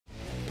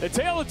The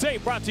Tale of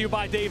Tape brought to you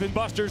by Dave &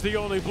 Buster's, the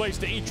only place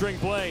to eat, drink,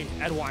 play,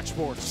 and watch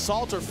sports.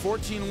 Salter,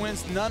 14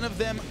 wins, none of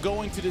them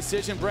going to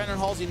decision. Brandon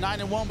Halsey,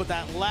 9-1, but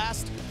that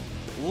last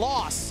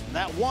loss,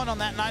 that one on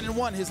that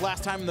 9-1, his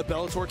last time in the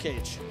Bellator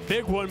cage.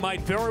 Big one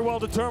might very well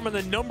determine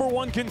the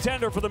 #1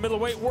 contender for the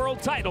middleweight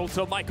world title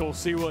to Michael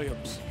C.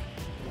 Williams.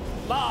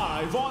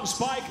 Live on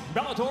Spike,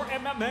 Bellator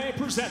MMA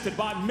presented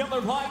by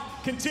Miller Lite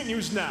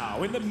continues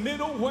now in the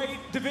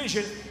middleweight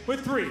division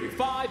with 3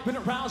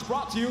 5-minute rounds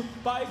brought to you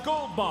by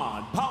Gold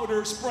Bond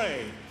Powder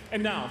Spray.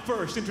 And now,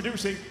 first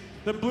introducing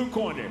the blue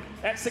corner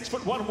at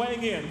 6'1",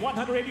 weighing in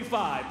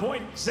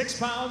 185.6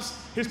 pounds.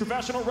 His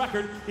professional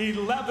record,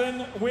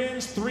 11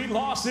 wins, 3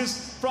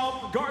 losses. From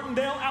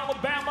Gardendale,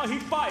 Alabama, he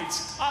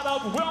fights out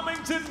of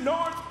Wilmington,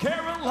 North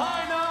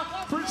Carolina,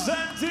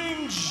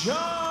 presenting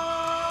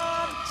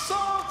John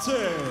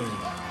Salter.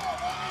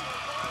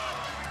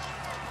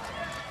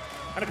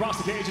 And across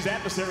the cage, his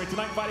adversary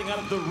tonight fighting out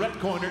of the red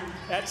corner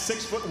at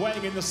 6 foot,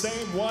 weighing in the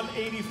same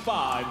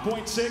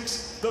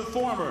 185.6. The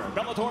former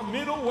Bellator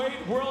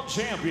middleweight world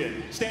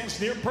champion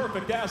stands near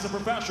perfect as a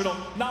professional.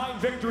 9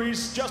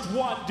 victories, just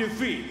 1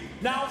 defeat.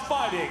 Now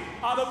fighting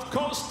out of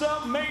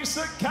Costa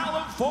Mesa,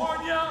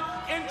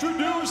 California,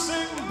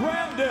 introducing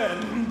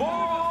Brandon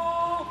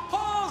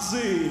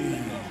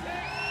Halsey.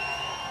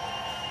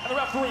 And the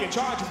referee in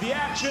charge of the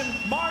action,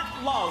 Mark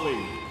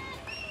Lawley.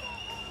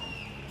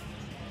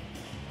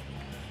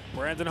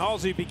 Brandon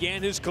Halsey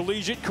began his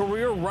collegiate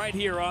career right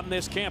here on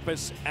this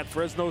campus at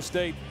Fresno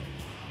State.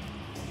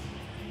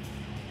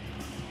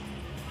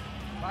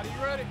 Body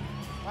ready.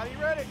 Body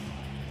ready.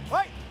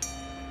 Fight!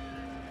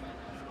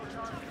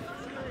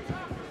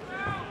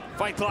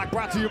 Fight Clock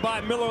brought to you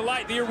by Miller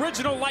Lite, the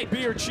original light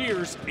beer.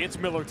 Cheers, it's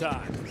Miller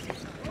time.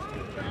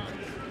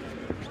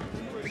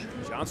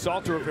 John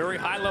Salter, a very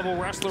high-level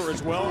wrestler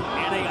as well,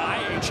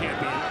 NAIA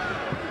champion.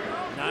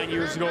 9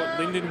 years ago at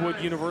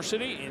Lindenwood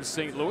University in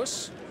St.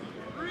 Louis.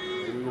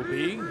 We will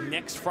be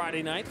next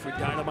Friday night for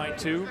Dynamite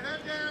 2.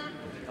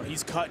 Oh,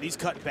 he's cut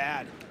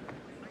bad.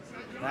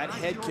 That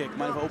head kick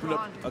might have opened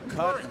up a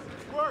cut.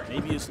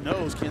 Maybe his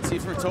nose, can't see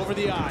if it's over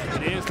the eye.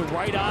 It is the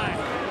right eye.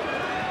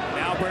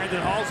 Now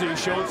Brandon Halsey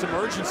showing some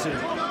urgency.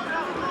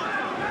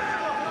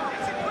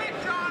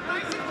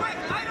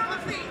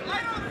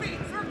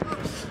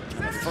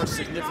 The first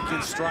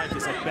significant strike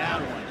is a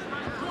bad one.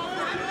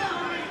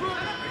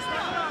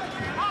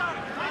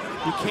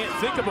 You can't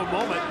think of a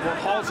moment where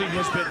Halsey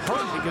has been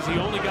hurt because he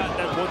only got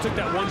that took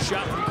that one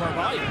shot from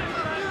Carvalho.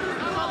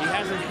 He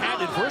hasn't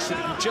had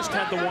adversity, he just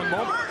had the one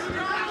moment.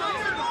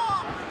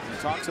 He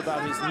talks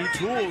about his new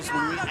tools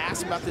when we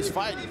ask him about this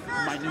fight.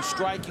 My new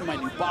striking, my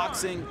new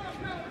boxing.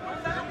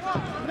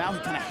 Now he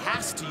kind of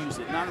has to use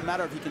it, not a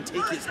matter if he can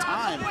take his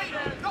time.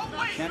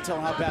 Can't tell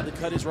how bad the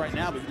cut is right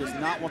now, but he does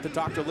not want the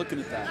doctor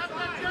looking at that.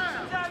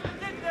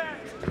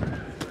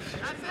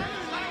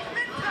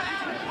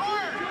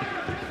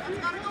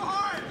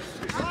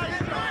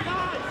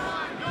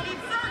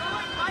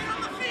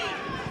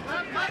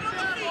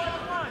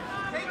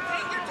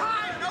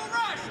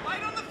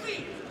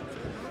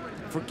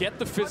 Forget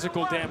the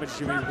physical damage,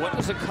 Jimmy. What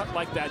does a cut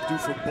like that do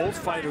for both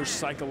fighters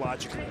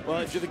psychologically? Well,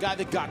 if you're the guy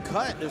that got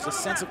cut, there's a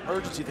sense of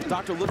urgency. The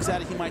doctor looks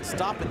at it, he might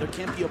stop it. There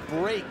can't be a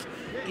break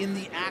in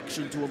the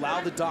action to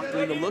allow the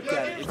doctor to look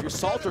at it. If you're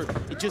Salter,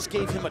 it just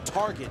gave him a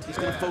target. He's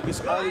going to focus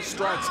all his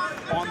strikes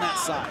on that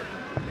side.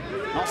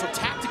 And also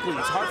tactically,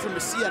 it's hard for him to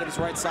see out of his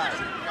right side.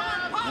 You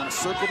want to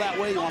circle that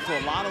way, you want to throw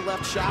a lot of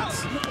left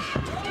shots.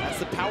 That's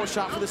the power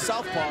shot for the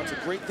southpaw. It's a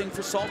great thing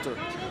for Salter.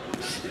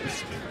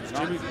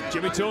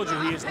 Jimmy told you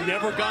he has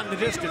never gotten the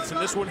distance, and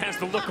this one has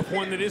the look of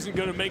one that isn't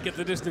going to make it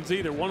the distance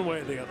either, one way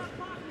or the other.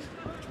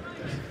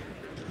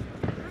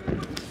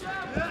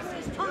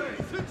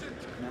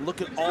 And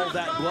look at all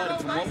that blood, and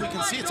from what we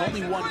can see, it's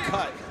only one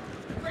cut.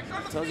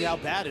 Tells you how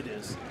bad it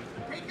is.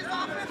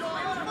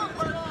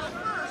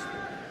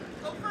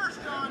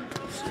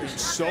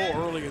 It's so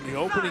early in the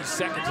opening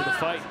seconds of the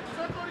fight.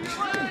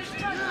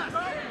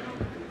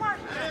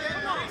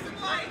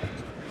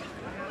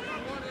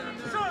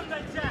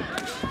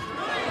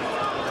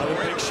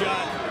 Another big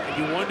shot, and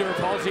you wonder if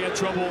Halsey had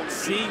trouble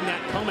seeing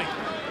that coming.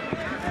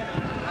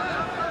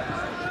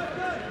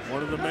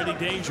 One of the many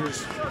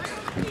dangers.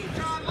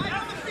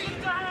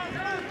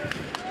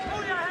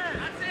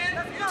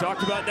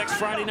 Talked about next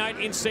Friday night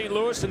in St.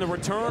 Louis and the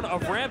return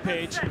of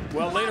Rampage.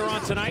 Well, later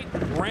on tonight,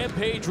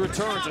 Rampage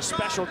returns, a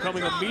special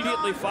coming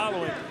immediately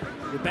following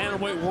the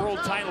Bantamweight World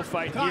title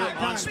fight here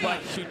on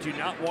Spike. You do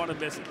not want to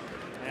miss it,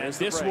 as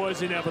this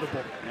was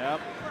inevitable.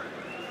 Yep.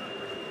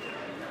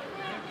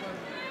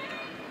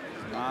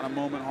 Not a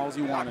moment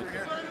Halsey wanted.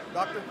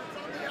 Doctor.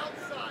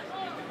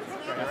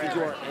 I think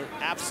you are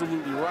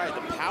absolutely right.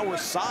 The power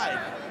side,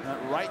 that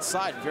right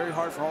side, very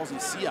hard for Halsey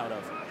to see out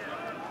of.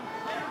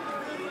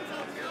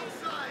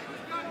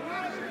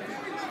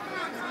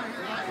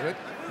 Good.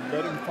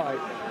 Let him fight.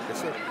 Yes,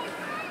 sir.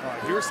 All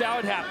right, here's how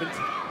it happened.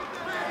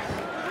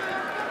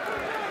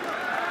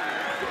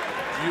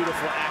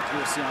 Beautiful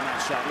accuracy on that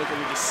shot. Look at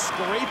it, just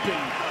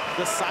scraping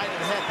the side of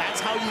the head.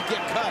 That's how you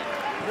get cut.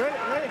 Ready,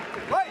 ready,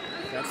 wait!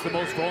 That's the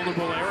most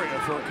vulnerable area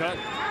for a cut.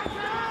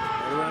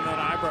 Right around that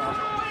eyebrow.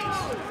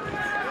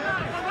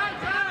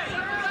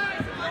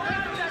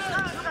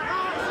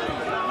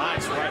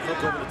 Nice right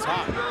hook over the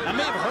top. That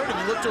may have hurt him.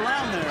 He looked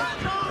around there.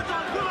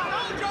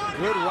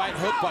 Good right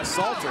hook by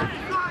Salter.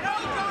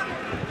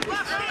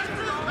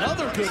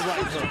 Another good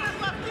right hook.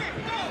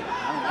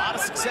 And a lot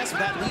of success with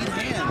that lead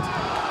hand.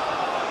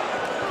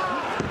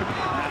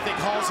 And I think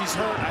Halsey's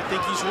hurt. I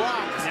think he's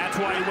rocked. And that's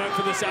why he went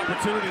for this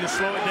opportunity to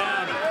slow it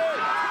down.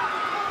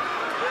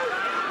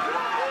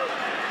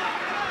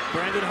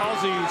 Brandon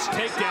Halsey's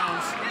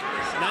takedowns,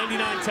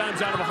 99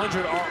 times out of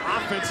 100, are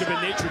offensive in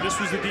nature. This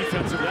was the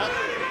defensive one.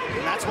 Yep.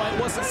 And that's why it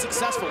wasn't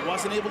successful.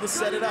 Wasn't able to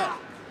set it up.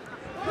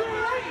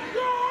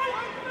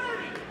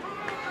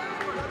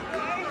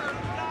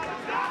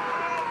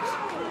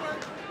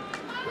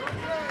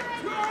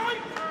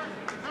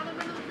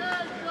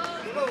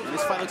 And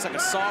this fight looks like a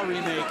Saw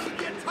remake.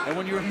 And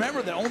when you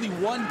remember that only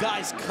one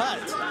guy's cut,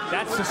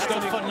 that's a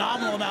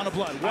phenomenal amount of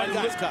blood. One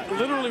guy's cut.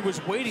 Literally was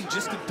waiting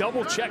just to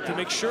double check to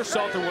make sure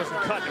Salter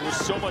wasn't cut. There was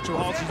so much of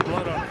Halsey's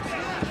blood on it.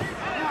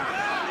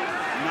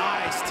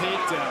 Nice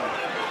takedown.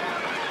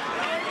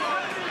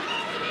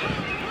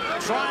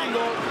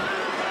 Triangle.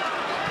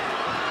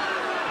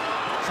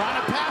 Trying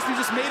to pass, he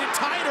just made it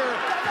tighter.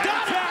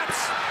 Got it!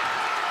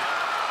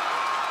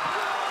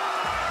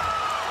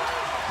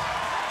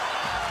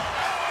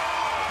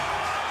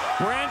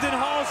 Brandon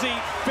Halsey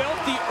felt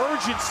the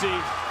urgency,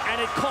 and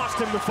it cost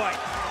him the fight.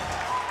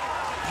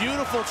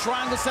 Beautiful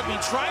triangle set. He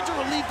tried to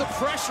relieve the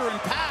pressure and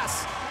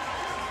pass.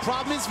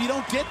 Problem is, if you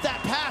don't get that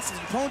pass, his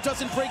opponent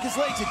doesn't break his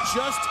legs. It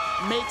just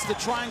makes the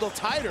triangle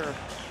tighter.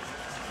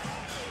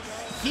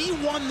 He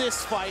won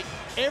this fight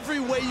every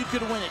way you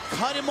could win it.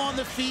 Cut him on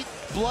the feet,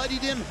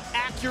 bloodied him,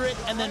 accurate,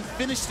 and then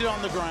finished it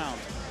on the ground.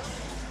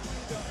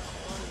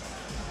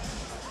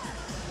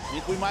 I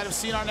think we might have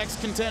seen our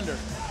next contender.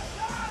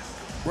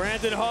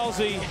 Brandon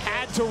Halsey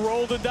had to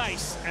roll the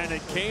dice, and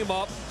it came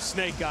up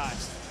snake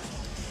eyes.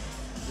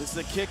 This is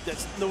a kick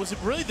that was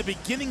really the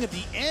beginning of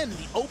the end,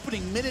 the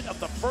opening minute of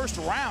the first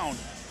round.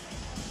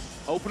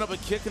 Open up a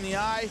kick in the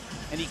eye,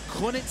 and he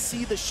couldn't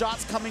see the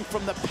shots coming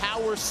from the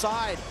power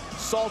side.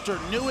 Salter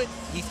knew it.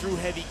 He threw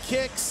heavy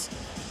kicks.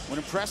 What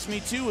impressed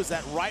me, too, is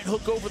that right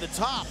hook over the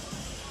top.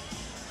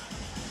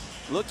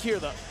 Look here,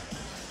 the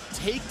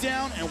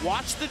takedown, and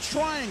watch the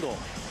triangle.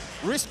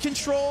 Wrist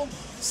control,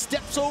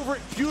 steps over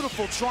it,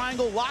 beautiful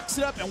triangle, locks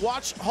it up, and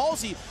watch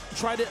Halsey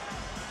try to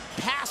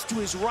pass to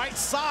his right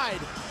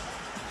side.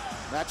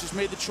 That just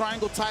made the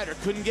triangle tighter.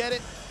 Couldn't get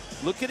it.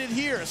 Look at it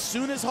here. As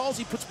soon as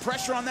Halsey puts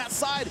pressure on that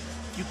side,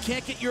 you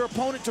can't get your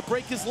opponent to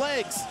break his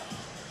legs.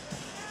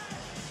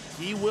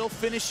 He will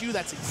finish you.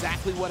 That's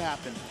exactly what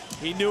happened.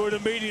 He knew it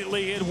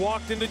immediately. He had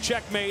walked into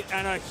checkmate,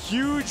 and a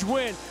huge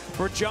win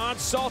for John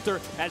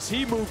Salter as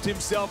he moved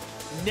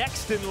himself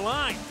next in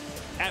line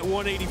at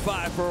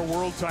 185 for a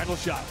world title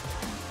shot.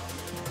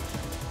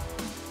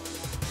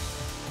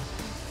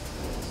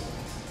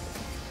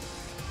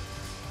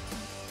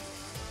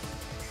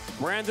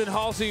 Brandon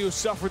Halsey, who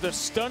suffered a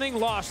stunning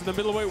loss in the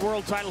middleweight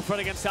world title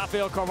fight against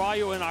Rafael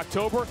Carvalho in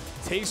October,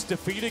 tastes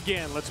defeat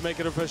again. Let's make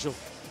it official.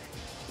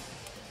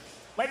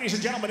 Ladies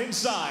and gentlemen,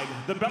 inside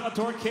the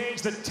Bellator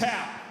cage, the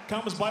tap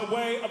comes by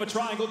way of a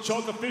triangle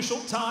choke. Official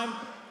time,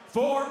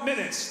 4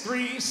 minutes,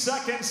 3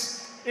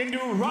 seconds. Into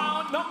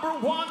round number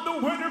 1,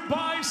 the winner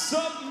by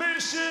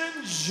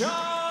submission,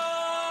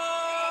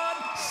 John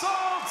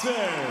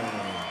Salter.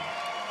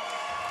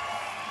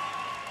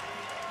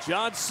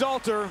 John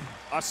Salter,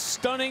 a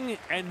stunning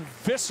and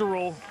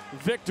visceral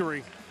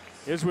victory,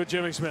 is with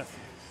Jimmy Smith.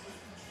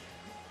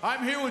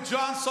 I'm here with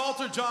John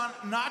Salter. John,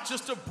 not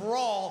just a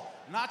brawl,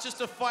 not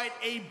just a fight,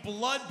 a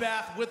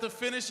bloodbath with a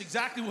finish,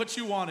 exactly what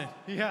you wanted.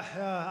 Yeah,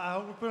 I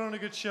hope we put on a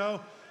good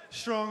show.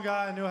 Strong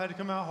guy, I knew I had to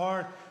come out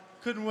hard.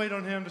 Couldn't wait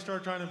on him to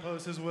start trying to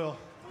impose his will.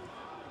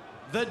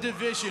 The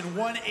division,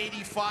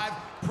 185,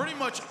 pretty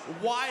much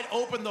wide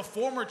open. The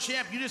former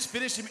champ, you just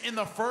finished him in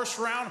the first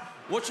round.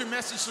 What's your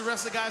message to the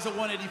rest of the guys at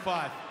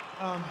 185?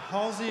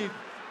 Halsey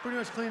pretty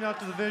much cleaned out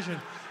the division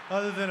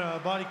other than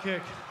a body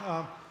kick,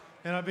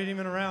 and I beat him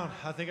in a round.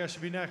 I think I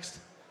should be next.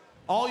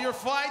 All your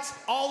fights,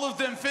 all of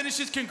them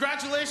finishes.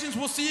 Congratulations.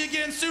 We'll see you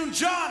again soon.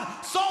 John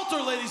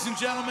Salter, ladies and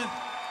gentlemen.